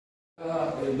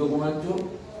el documento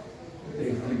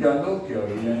explicando que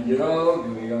habían llegado, que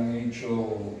habían hecho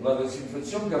la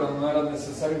desinfección, que ahora no era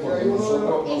necesario porque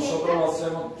nosotros lo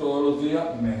hacemos todos los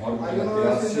días mejor que lo que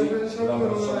hace la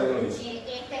persona que lo hizo.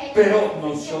 Pero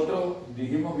nosotros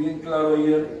dijimos bien claro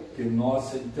ayer que no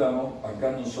aceptamos,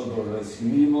 acá nosotros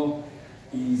recibimos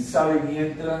y salen y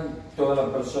entran todas las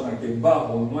personas que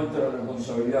bajo nuestra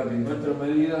responsabilidad y nuestra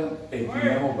medida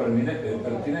estimemos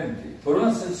pertinente. Por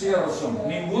una sencilla razón,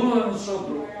 ninguno de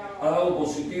nosotros ha dado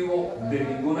positivo de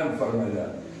ninguna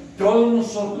enfermedad. Todos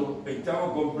nosotros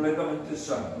estamos completamente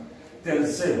sanos.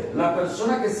 Tercero, la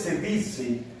persona que se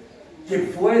dice que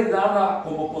fue dada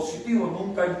como positivo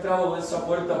nunca ha entrado de esa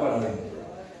puerta para adentro.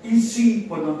 Y si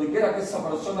por donde quiera que esa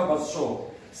persona pasó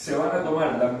se van a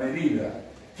tomar las medidas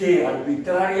que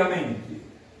arbitrariamente,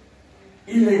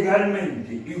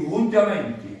 ilegalmente,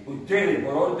 injustamente, ustedes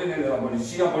por órdenes de la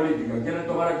policía política quieren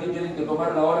tomar aquí, tienen que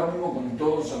tomarla ahora mismo con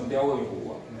todo Santiago de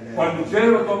Cuba. Cuando ustedes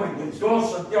lo tomen con todo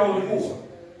Santiago de Cuba,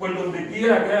 por donde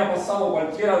quiera que haya pasado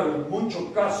cualquiera de los muchos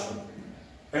casos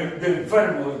de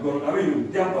enfermos del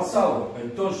coronavirus que han pasado,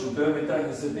 entonces ustedes me traen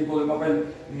ese tipo de papel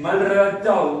mal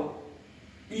redactado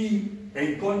y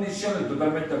en condiciones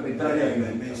totalmente arbitrarias.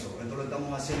 Esto lo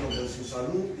estamos haciendo por su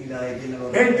salud y la de quienes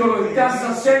lo... Esto lo estás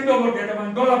haciendo porque te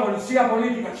mandó la policía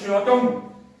política,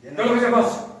 chivatón. ¿Qué es lo que te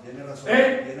pasa? Tiene razón,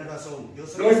 tiene razón.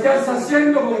 Lo estás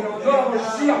haciendo porque te mandó la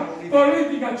policía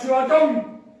política,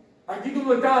 chivatón. Aquí tú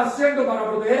lo estás haciendo para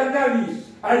proteger a nadie.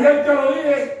 Ayer te lo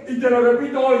dije y te lo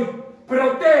repito hoy.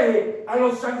 Protege a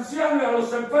los ancianos y a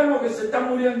los enfermos que se están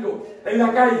muriendo en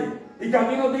la calle y que a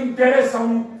ti no te interesa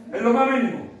en lo más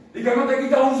mínimo y que no te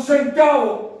quitas un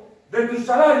centavo de tu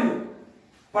salario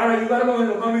para ayudarlos en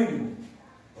lo más mínimo.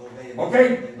 ¿Ok?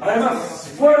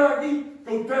 Además, fuera de aquí,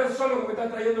 que ustedes son los que me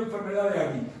están trayendo enfermedades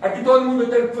aquí. Aquí todo el mundo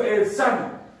está sano.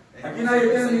 Aquí nadie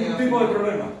tiene ningún tipo de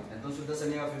problema. Entonces usted se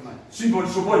niega a firmar. Sí, por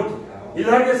supuesto. Y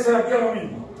lárguese de aquí ahora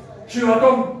mismo.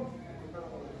 Chivatón.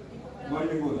 No hay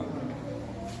ninguna.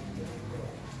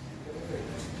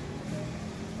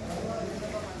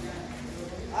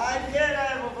 Ahí viene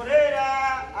la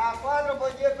motorera a 4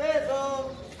 por 10 pesos.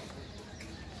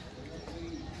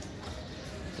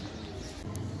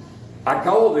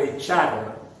 Acabo de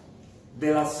echar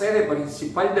de la sede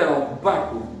principal de la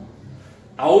UNPACU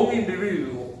a un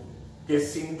individuo que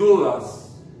sin dudas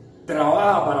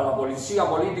trabaja para la policía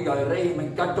política del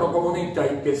régimen castrocomunista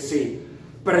y que se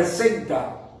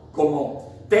presenta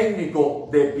como técnico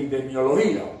de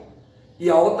epidemiología, y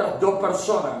a otras dos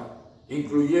personas,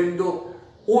 incluyendo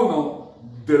uno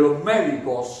de los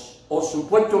médicos o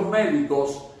supuestos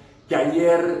médicos que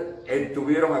ayer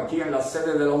estuvieron aquí en la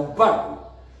sede de la UNPACU.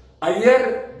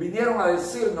 Ayer vinieron a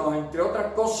decirnos, entre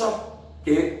otras cosas,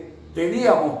 que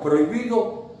teníamos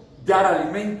prohibido dar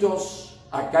alimentos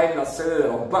acá en la sede de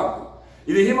la UNPACU.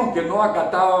 Y dijimos que no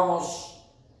acatábamos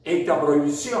esta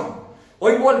prohibición.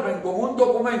 Hoy vuelven con un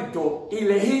documento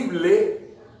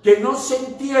ilegible que no se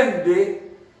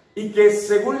entiende y que,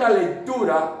 según la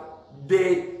lectura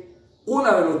de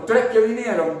una de los tres que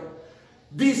vinieron,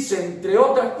 dice, entre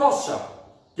otras cosas,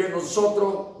 que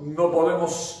nosotros no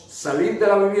podemos salir de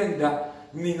la vivienda,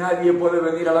 ni nadie puede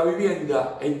venir a la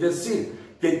vivienda, es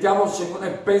decir, que estamos en una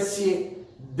especie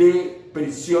de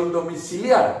prisión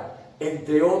domiciliar,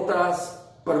 entre otras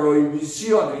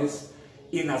prohibiciones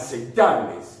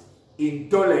inaceptables,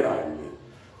 intolerables.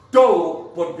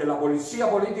 Todo porque la policía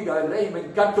política del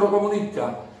régimen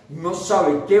castrocomunista no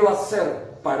sabe qué va a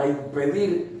hacer para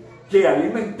impedir que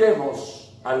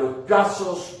alimentemos a los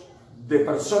casos de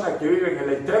personas que viven en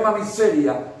la extrema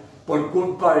miseria por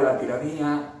culpa de la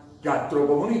tiranía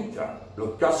castrocomunista,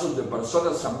 los casos de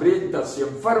personas hambrientas y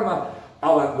enfermas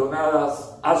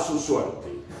abandonadas a su suerte.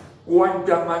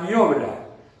 Cuantas maniobras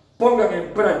pongan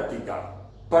en práctica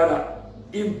para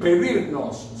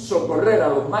impedirnos socorrer a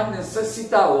los más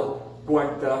necesitados,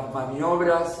 cuantas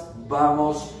maniobras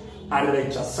vamos a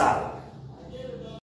rechazar.